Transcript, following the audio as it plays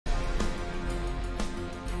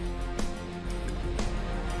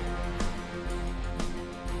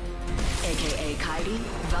Heidi,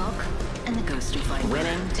 Valk, and the ghost who fight.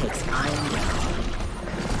 Winning takes iron down.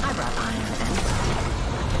 I brought iron and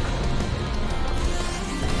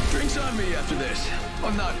Drinks on me after this.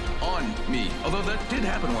 Well, not on me, although that did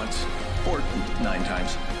happen once. Or 9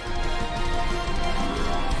 times.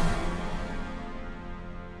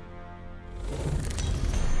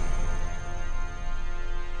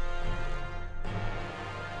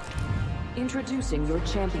 Introducing your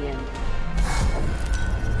champion.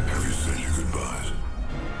 Have you said your goodbyes?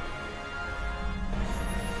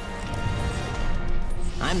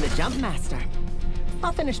 I'm the jump master.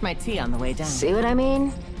 I'll finish my tea on the way down. See what I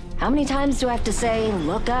mean? How many times do I have to say,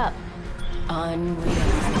 look up? Unreal.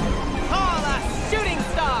 Call us shooting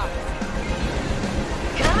stars!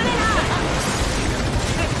 Coming in hot!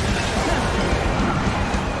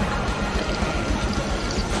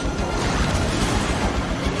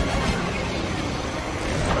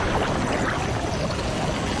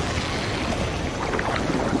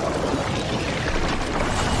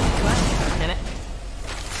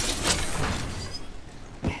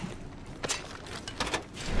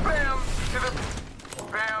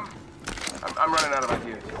 I'm running out of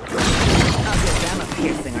ideas. I'll give them a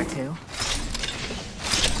piercing or two.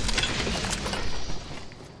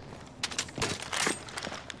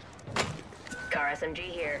 Car SMG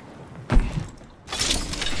here.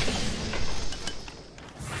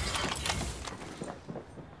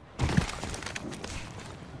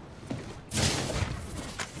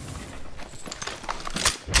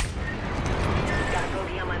 Got a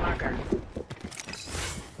bogey on my marker.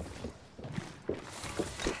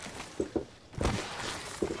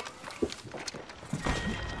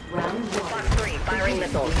 Box 3, firing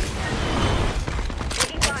missiles.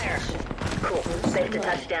 Taking fire. Cool. Safe to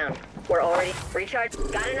touch down. We're already recharged.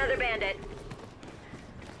 Got another bandit.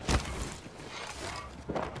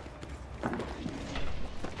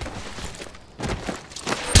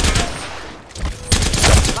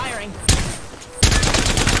 Firing.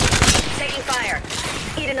 Taking fire.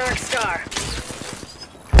 Eat an arc star.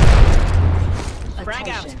 Frag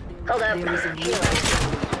out. Hold up. Healing.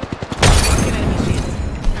 Broken enemy shield.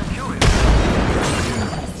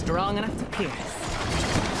 Strong enough to pierce.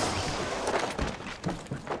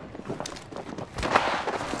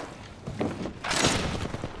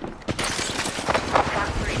 Box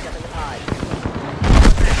 3's up in the pod.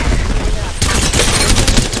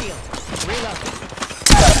 Shield. Reload.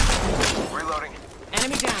 Reloading.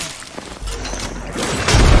 Enemy down.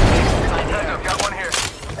 Heads up, got one here.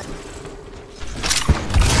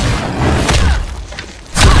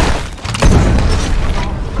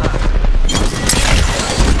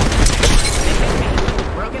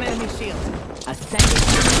 Broken enemy shield. Ascending.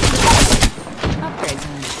 Upgrade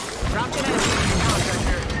time. Dropped an enemy.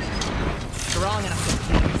 Strong enough to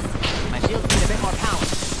pierce. My shields need a bit more power.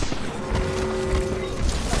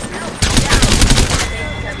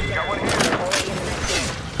 Got one here.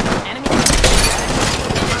 Enemy.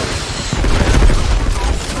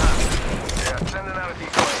 Yeah, sending out a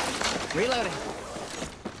decoy. Reloading.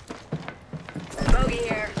 Bogey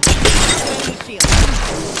here. Enemy shield.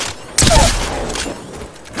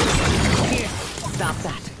 Here. Stop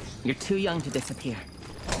that. You're too young to disappear.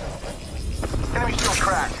 Enemy shield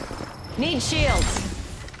cracked. Need shields.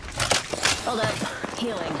 Hold up.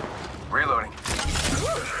 Healing. Reloading.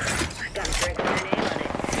 Got a drink with your name on it.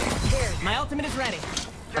 Cheers. My ultimate is ready.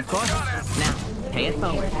 Of course. Now, pay it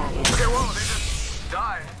forward. Okay, well, they just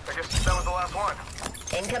died. I guess that was the last one.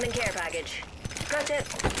 Incoming care package. That's it.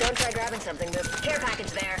 Don't try grabbing something. The care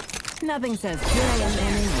package there. Nothing says joy in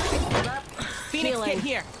there. Hold up. Phoenix Healing. kit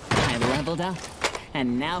here. I leveled up.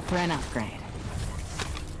 And now for an upgrade.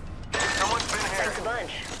 Someone's been here. Thanks a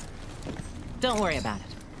bunch. Don't worry about it.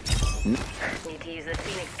 Need to use the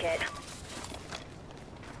Phoenix kit.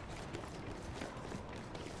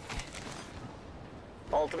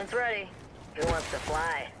 Ultimate's ready. Who wants to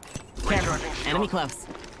fly? Careful. Enemy close.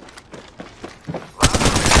 They're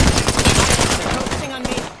focusing on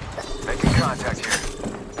me. Making contact here.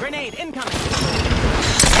 Grenade incoming.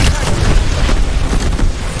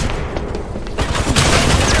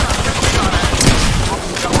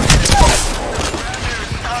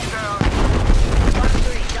 Box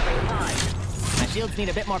 3, jumping pod. My shields need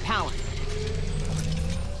a bit more power.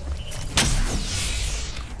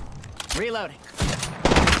 Reloading.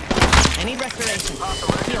 I need restoration. Hostile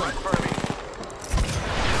right here, right in front of me.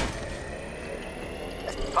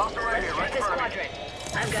 Hostile right here, right Check in this front of me. quadrant.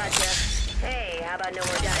 I've got you. Hey, how about no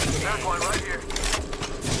more dying today? There's one right here.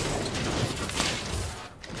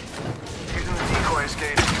 Using the decoy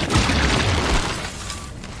escape.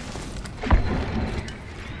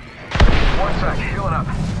 One sec, healing up.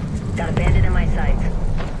 Got a bandit in my sights.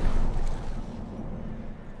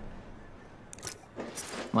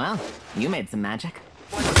 Well, you made some magic.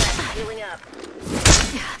 One sec, healing up.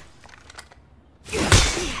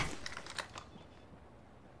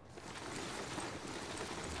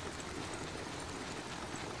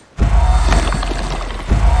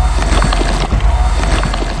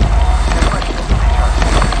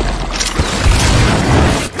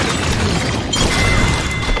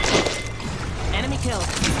 Enemy killed.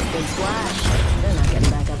 Big splash. They're not getting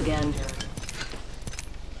back up again.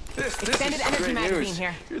 This Extended is energy great magazine news.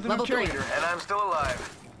 here. You're the Level new 3. leader, and I'm still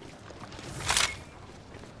alive.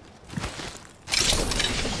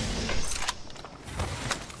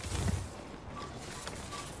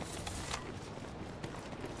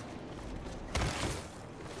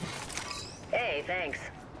 Hey, thanks.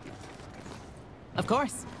 Of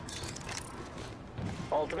course.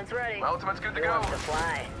 Ultimate's ready. Ultimate's good to Who go. wants to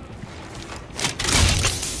fly?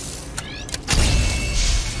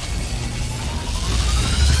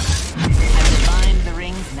 I've defined the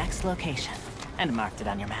ring's next location and marked it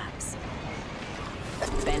on your maps.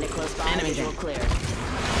 Bandit close by. Enemy Visual down. clear.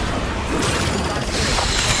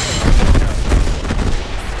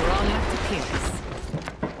 Strong enough to pierce.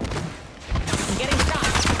 I'm getting shot.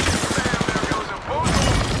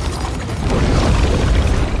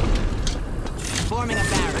 Forming a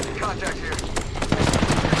barrier. Contact here.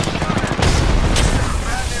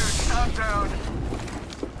 Bad news. I'm down.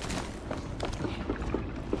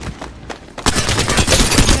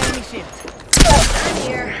 Enemy shield. I'm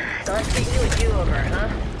here. So let's take you a do-over, huh?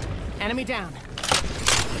 Enemy down.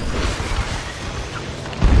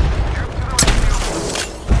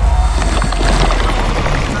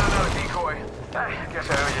 Not a decoy. I guess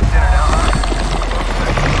I owe you dinner now, huh?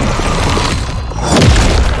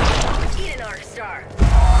 Eat an arc star.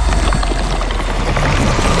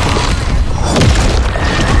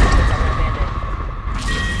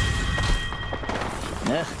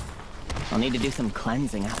 Ugh. I'll need to do some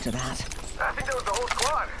cleansing after that. I think that was the whole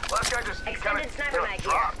squad. Last guy just Extended sniper mag here.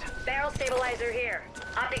 dropped. Barrel stabilizer here.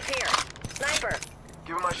 Optics here. Sniper.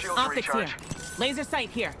 Give him my shield to Optics recharge. here. Laser sight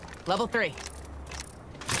here. Level 3.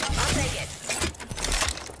 I'll take it.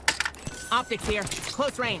 Optics here.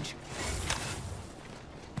 Close range.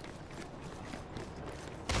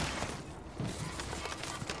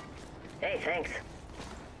 Hey, thanks.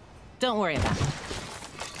 Don't worry about it.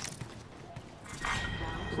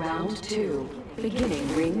 Round 2.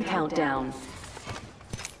 Beginning ring countdown.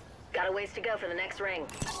 Got a ways to go for the next ring.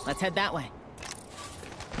 Let's head that way.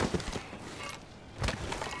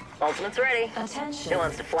 Ultimate's ready. Attention. Who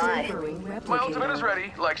wants to fly? Delivering My ultimate is replicator.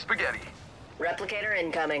 ready, like spaghetti. Replicator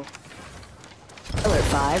incoming. Alert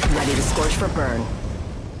 5, ready to scorch for burn.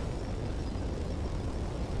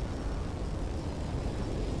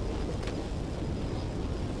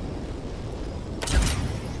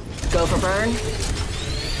 Go for burn.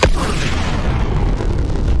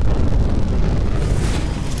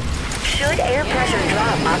 Should air pressure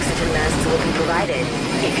drop, oxygen masks will be provided.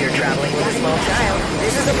 If you're traveling with a small child,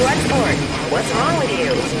 this is a blood sport. What's wrong with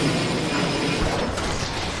you?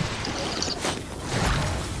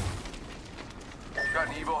 Got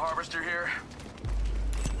an evil harvester here.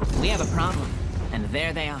 We have a problem, and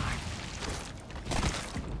there they are.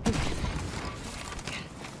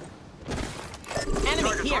 Enemy Target's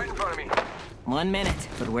right here. in front of me. 1 minute,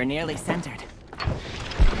 but we're nearly centered.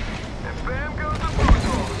 And bam goes the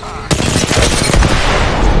boozle.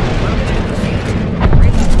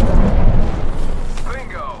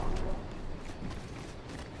 Bingo.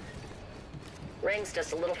 Ring's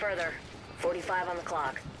just a little further. 45 on the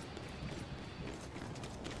clock.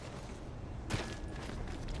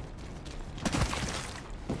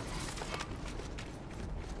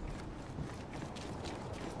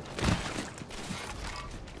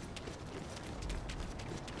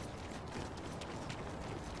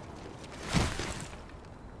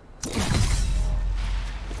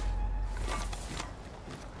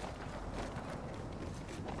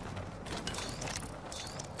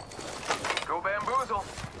 Go bamboozle.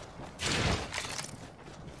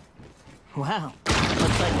 Wow,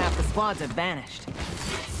 looks like half the squads have vanished.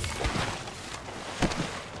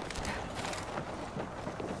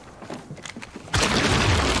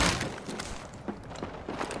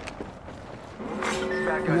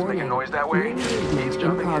 Bad guys making noise that way. Ring movement in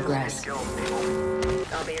Eavesdropping is progress. skill, people.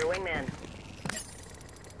 I'll be your wingman.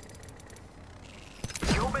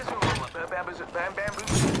 Yo bazoozle. Bamboozle.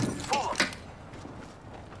 Fool 'em.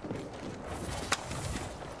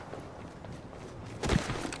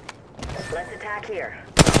 Let's attack here.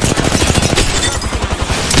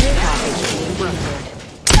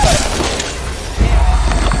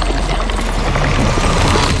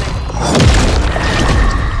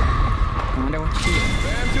 I wonder what she is.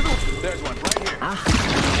 Bam to the... There's one right here.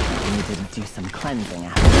 Ah,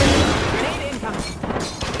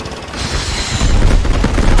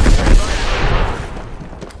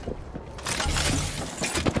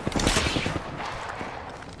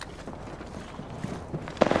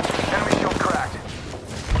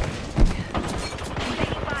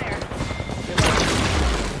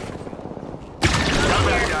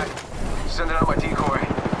 sending out my decoy.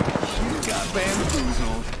 You got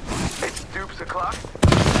bamboozled. It's dupes o'clock.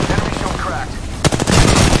 Enemy shield cracked.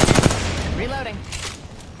 Reloading.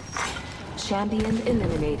 Champion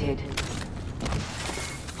eliminated.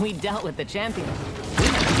 We dealt with the champion. We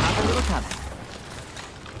had to pop a little cover.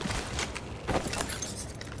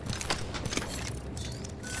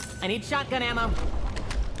 I need shotgun ammo.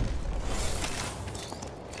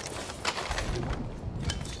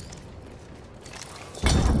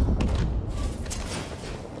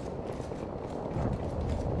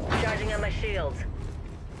 Charging on my shields.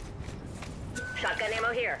 Shotgun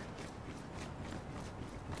ammo here.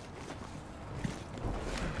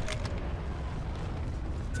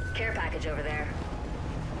 Care package over there.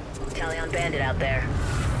 Tally on bandit out there.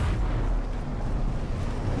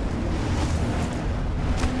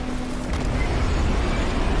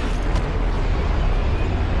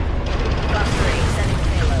 Valkyrie, sending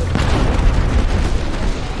payload.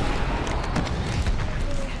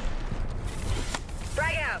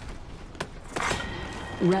 Frag out!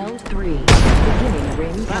 Round 3. Beginning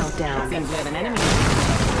ring countdown. Seems we have an enemy.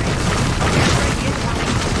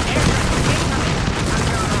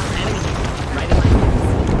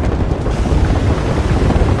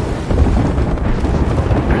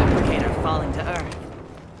 Replicator falling to earth.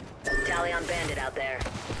 Tally on bandit out there.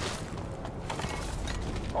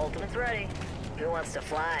 Ultimate's ready. Who wants to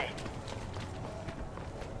fly?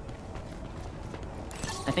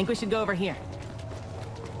 I think we should go over here.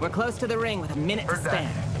 We're close to the ring with a minute to spare.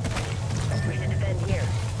 Free to defend here.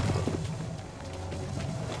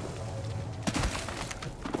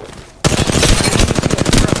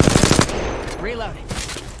 Reloading.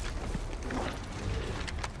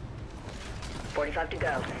 45 to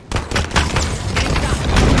go.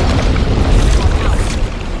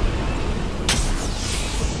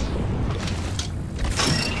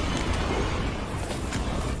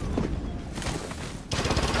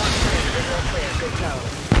 Good go.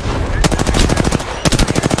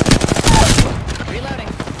 Reloading.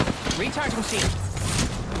 Recharging shields.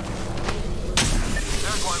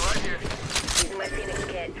 There's one right here. Using my Phoenix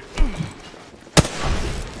kit.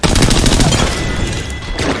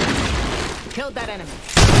 Killed that enemy.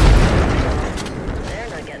 They're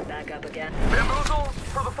not getting back up again. Bamboozle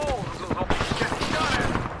for the fools. Get shot at.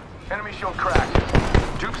 Enemy shield cracked.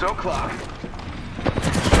 Dupes o'clock.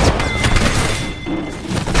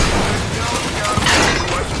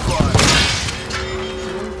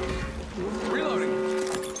 Reloading.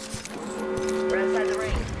 We're outside the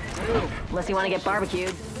ring. Move, unless you want to get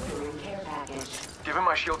barbecued. Care package. Give him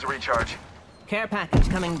my shield to recharge. Care package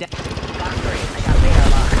coming down. Valkyrie, I got radar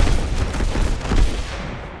lock.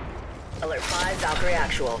 Alert 5, Valkyrie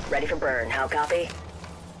actual. Ready for burn. How copy?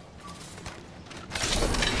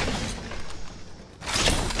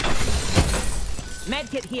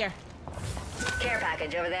 Medkit here. Care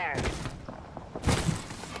package over there.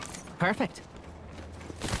 Perfect.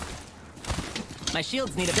 My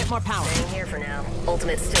shields need a bit more power. Staying here for now.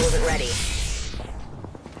 Ultimate still isn't ready.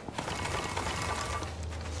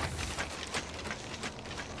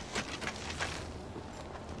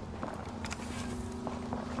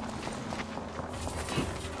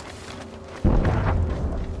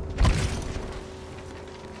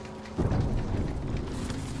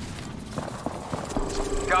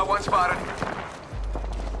 Got one spotted.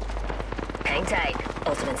 Hang tight.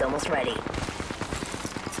 Ultimate's almost ready.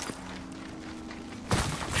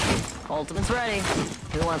 Ultimate's ready.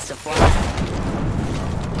 Who wants to fly?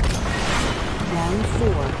 Round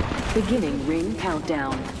 4. Beginning ring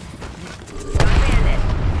countdown. Bandit.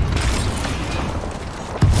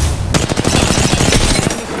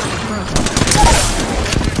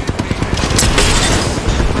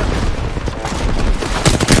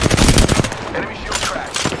 Enemy shield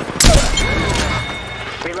cracked.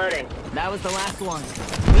 Reloading. That was the last one.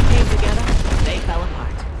 We came together, they fell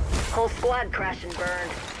apart. Whole squad crashed and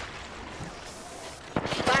burned.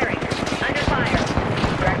 Firing. Under fire.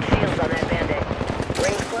 Cracked shields on that bandit.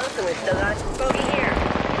 Ring's close and we've still got bogey here.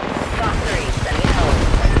 Fox 3, sending help.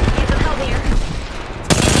 Need some help here.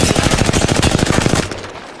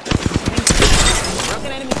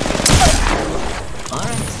 Broken enemy.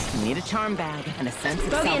 Alright, need a charm bag and a sense of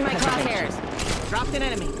Bogey in my self-preservation. Dropped an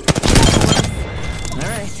enemy.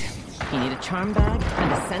 Alright, you need a charm bag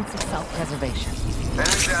and a sense of self-preservation.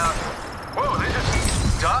 Enemy down. Whoa, they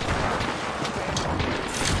just stopped?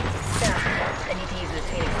 I need to use this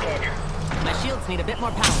Phoenix kit. My shields need a bit more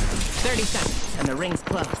power. 30 seconds, and the ring's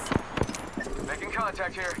close. Making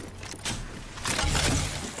contact here.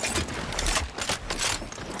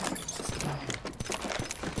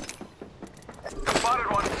 Spotted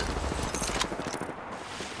one.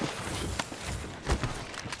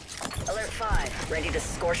 Alert Ready to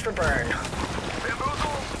scorch for burn.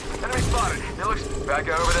 Bamboozle! Enemy spotted. It looks back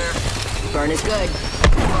out over there. Burn is good.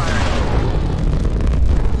 Fire.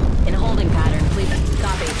 In a holding pattern, please.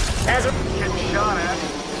 Copy. As a... Getting shot at.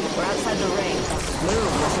 We're outside the ring.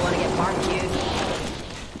 Move unless you want to get barbecued.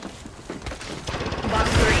 Box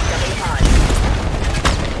 3, double pod.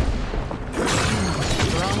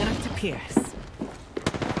 Strong enough to pierce.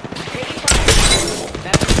 Taking fire.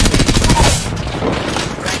 That's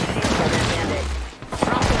Crack seals on that bandit.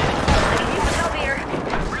 drop it. Need some help here.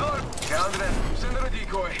 Reload. Count it in. Send in a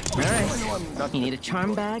decoy. Alright. You need a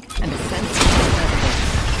charm bag and a sense of preservation.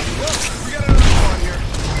 Whoa, we got another one here.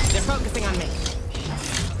 They're focusing on me.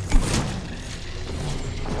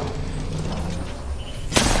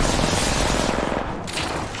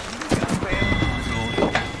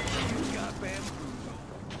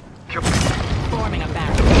 Forming a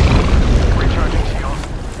barrier. Recharging shield.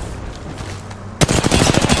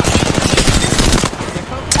 They're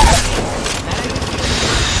focusing on me. That is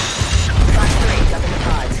Box 3, double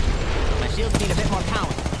pods. my shields need a bit more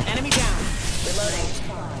power. Enemy down. Reloading.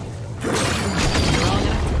 Strong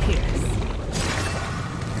enough to pierce.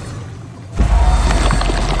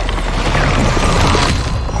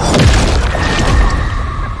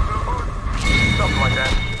 Something like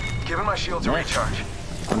that. Giving my shields a recharge.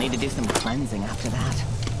 I'll need to do some cleansing after that.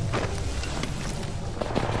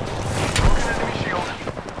 Broken enemy shield.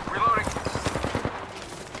 Reloading.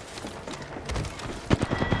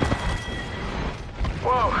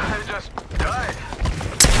 Whoa, they just died.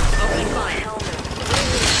 Opening fire.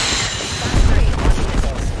 Box 3, launching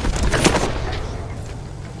missiles.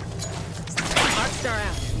 Arc star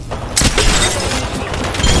out.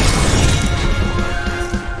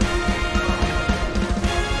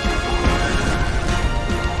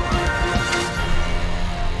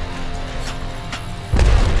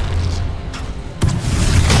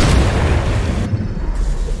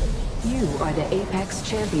 You are the Apex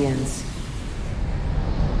Champions.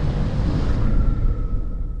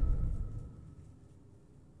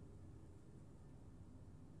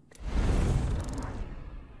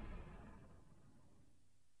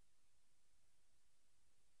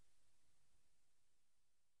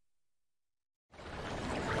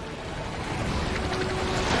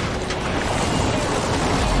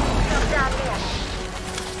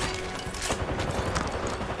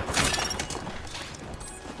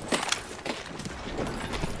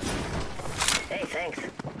 Hey, thanks.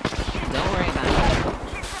 Don't worry about it.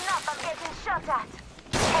 Listen up, I'm getting shot at.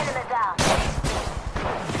 Enemy down.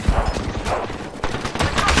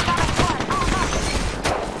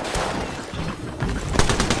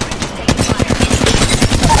 Taking fire.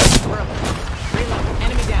 Reload.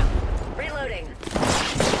 Enemy down. Reloading.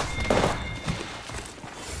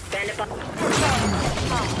 Bandit box.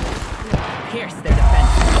 Pierce their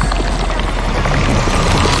defense.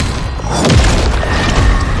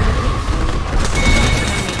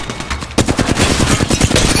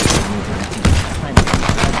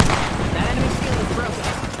 That enemy shield is broken.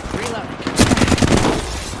 Reload.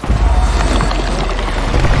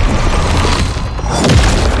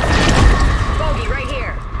 Bogey right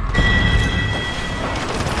here.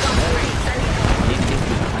 Box 3, sending help. Need to do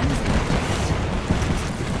some cleansing.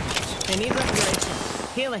 They need restoration.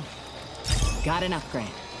 Healing. Got an upgrade.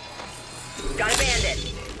 Got a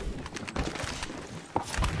bandit.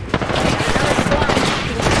 Another squad.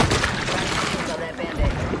 On that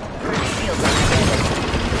bandit. Crack seals on that bandit.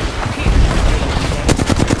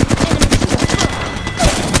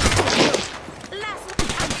 Last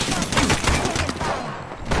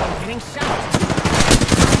Getting shot.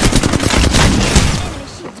 enemy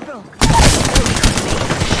shields broke.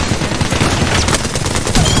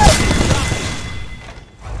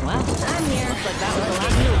 Well, I'm here. Looks like that was the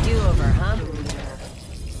last do-over, huh?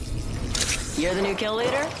 You're the new kill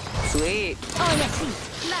leader? Sweet. Oh, yes,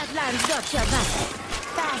 see. Lifeline's got your back.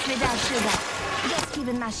 Pass me that sugar. Just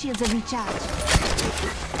giving my shields a recharge.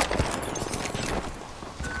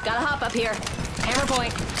 Gotta hop up here. Hammer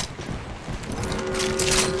point.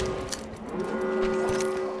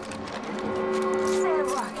 Say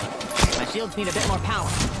what? My shields need a bit more power.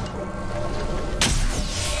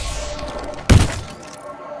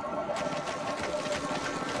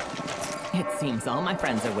 It seems all my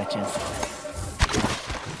friends are witches.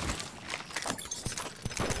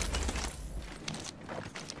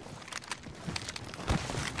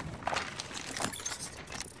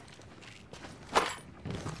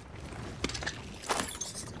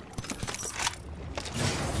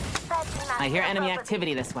 I hear enemy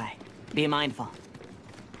activity this way. Be mindful.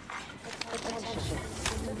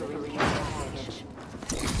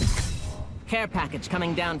 Care package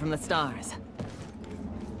coming down from the stars.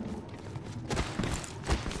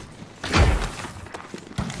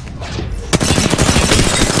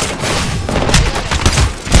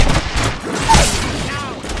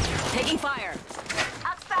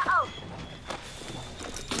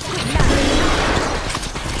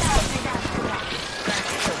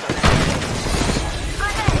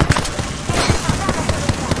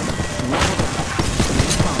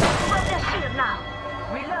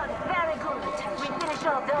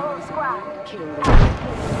 whole squad. Kill We leader.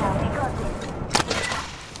 got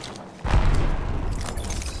it.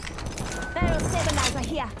 Barrel stabilizer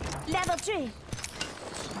here. Level 3.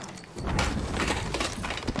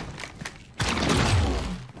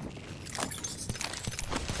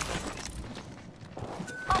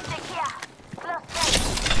 Optic here. Close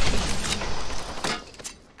range.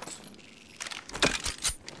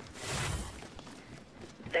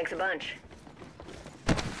 Thanks a bunch.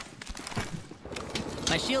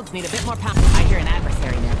 My shields need a bit more power. I hear an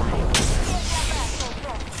adversary nearby.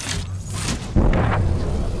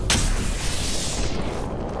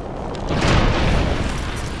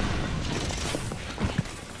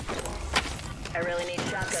 I really need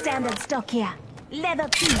shotgun Standard stock here. Level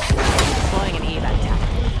 2. Deploying an evac tower.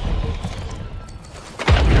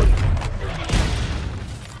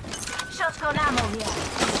 Shotgun ammo here.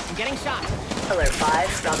 I'm getting shot. Alert 5,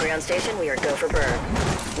 Valkyrie on station, we are go for burn.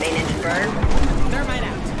 Main engine burn. Thermite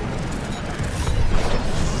out.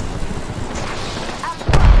 I'm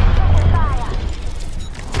taking fire.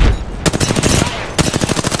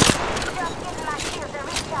 Just getting my shields a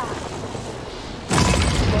recharge.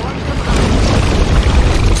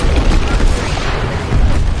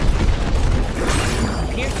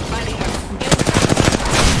 Pierced by the earth. I'm getting shot.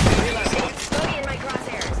 Reloading. Bogey in my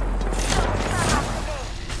crosshairs.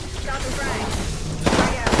 Stop and frag.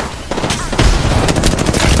 Frag out.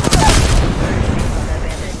 On that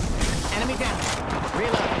bandit. Enemy down.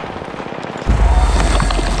 Reload.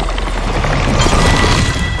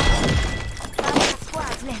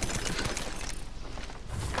 Squads left.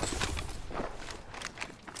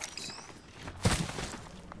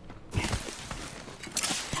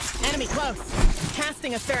 Enemy close.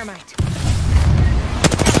 Casting a thermite.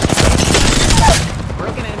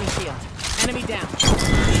 Broken enemy shield. Enemy down.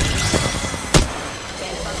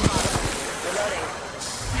 Bandit on the bottom. Reloading.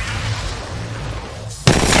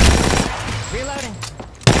 Reloading.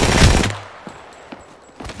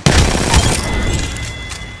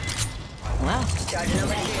 Well, Charging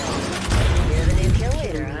over shield. You're the new kill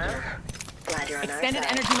leader, huh? Glad you're on extended our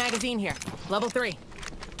side. energy magazine here. Level 3.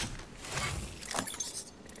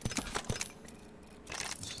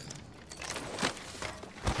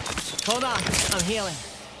 Hold on. I'm healing.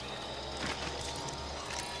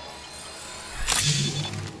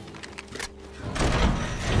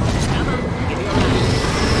 Come on. Give you a ride.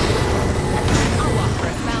 I'll walk for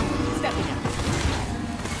a spell. Stepping out.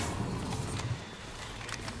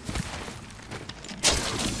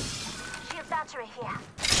 Shield battery here.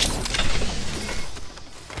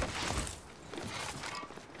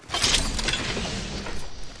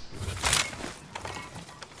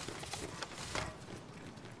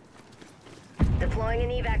 Deploying an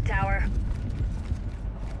evac tower.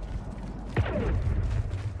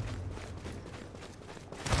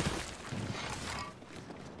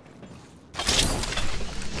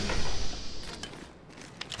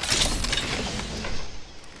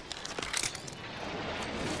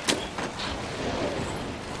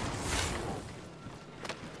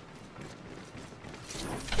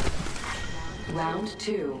 Round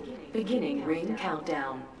 2. Beginning ring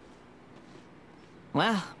countdown.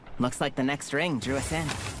 Well, looks like the next ring drew us in.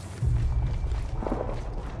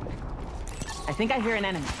 I think I hear an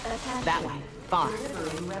enemy. That way. Far.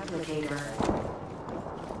 Delivering replicator.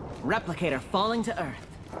 Replicator falling to Earth.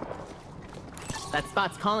 That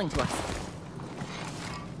spot's calling to us.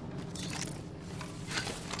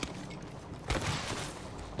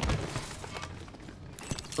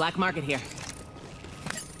 Black market here.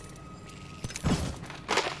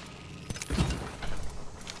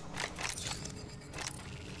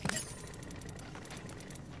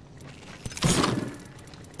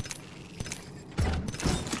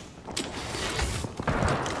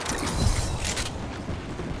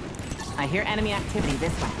 I hear enemy activity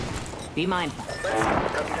this way. Be mindful. Listen,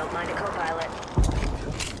 hope you don't mind a co-pilot.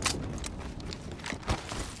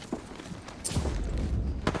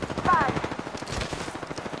 Five.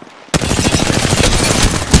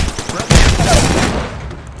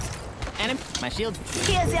 Enemy. My shield.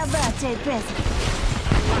 Here's your birthday present.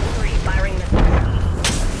 Block 3, firing the...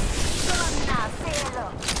 Come on now, say hello.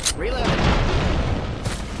 Reload.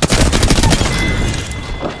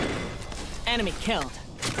 Enemy killed.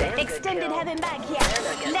 Damn good Extended kill. heavy mag And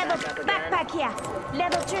I here. get Level back up again. backpack here.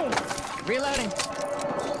 Level 3. Reloading.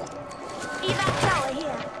 Evac tower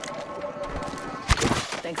here.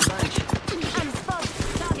 Thanks a bunch. I'm spotted.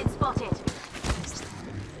 Target spotted.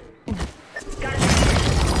 Got it.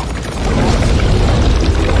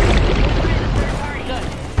 Good.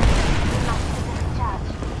 Recharge.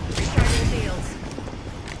 Recharging shields.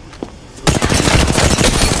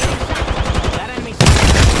 That enemy.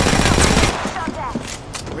 Shot that.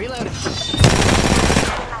 Reloading.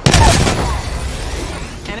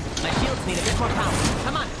 And my shields need a bit more power.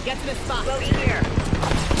 Come on, get to this spot. Bogey here.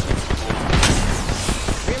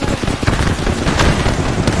 Reloading.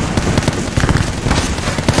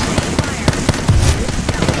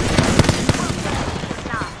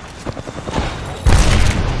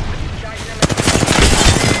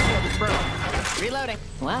 Reloading.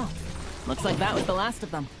 Well, looks like that was the last of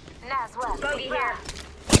them. Nice work. Bogey here.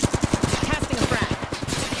 Casting a frag.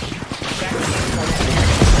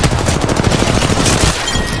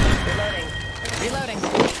 Reloading. Reloading.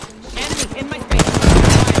 Enemy in my space.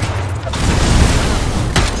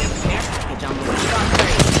 There, package on the way.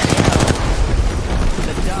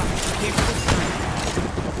 The dark. Here for the sun.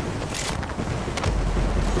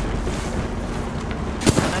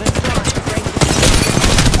 Another star.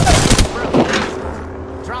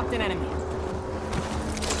 Dropped an enemy.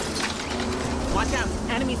 Watch out.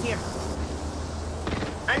 Enemies here.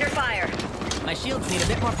 Under fire. My shields need a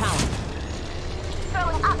bit more power.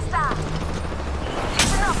 Throwing up star.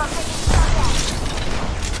 Listen up, I'm taking some back.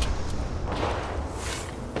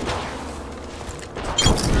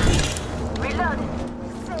 Reloading.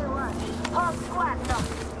 Say what? Whole squad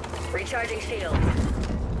lost. Recharging shield.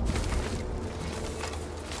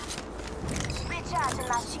 Recharging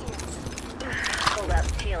my shield. Hold up.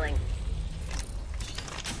 Healing.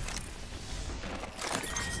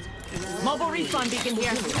 Mobile respawn beacon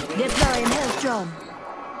here. Deploying health drone.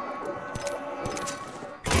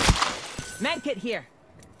 Medkit here.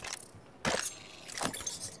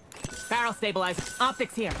 Barrel stabilizer.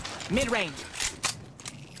 Optics here. Mid-range.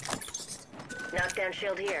 Knockdown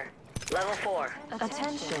shield here. Level 4.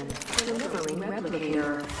 Attention. Delivering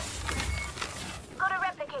replicator. Got a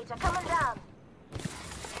replicator coming down.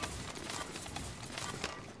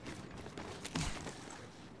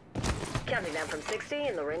 Counting down from 60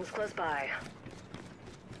 and the ring's close by.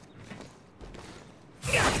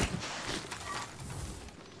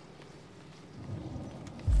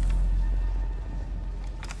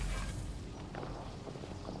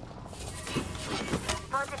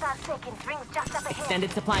 Seconds, rings just up ahead.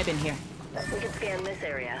 Extended supply bin here. We can scan this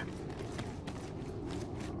area.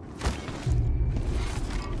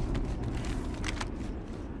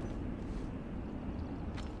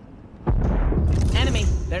 Enemy.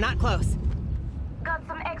 They're not close. Got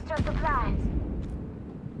some extra supplies.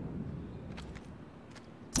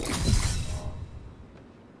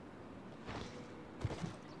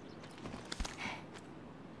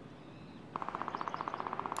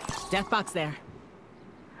 Death box there.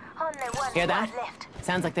 Only one Hear that? squad left.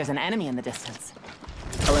 Sounds like there's an enemy in the distance.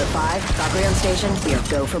 Alert 5, Valkyrie on station. We are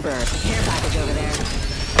go for bird. Care package over there.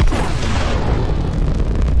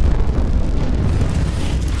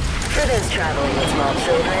 For those traveling with small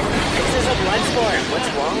children, this is a blood sport. What's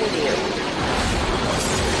wrong with you?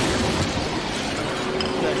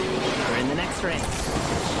 Good. We're in the next ring.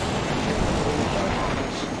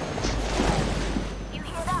 You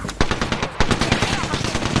hear that?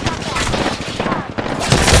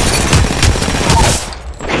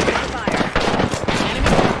 Fire.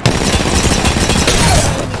 Enemy.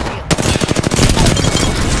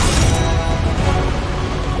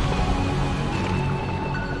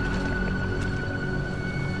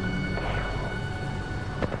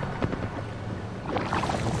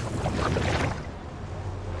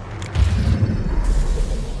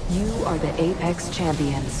 You are the Apex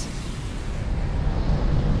champions.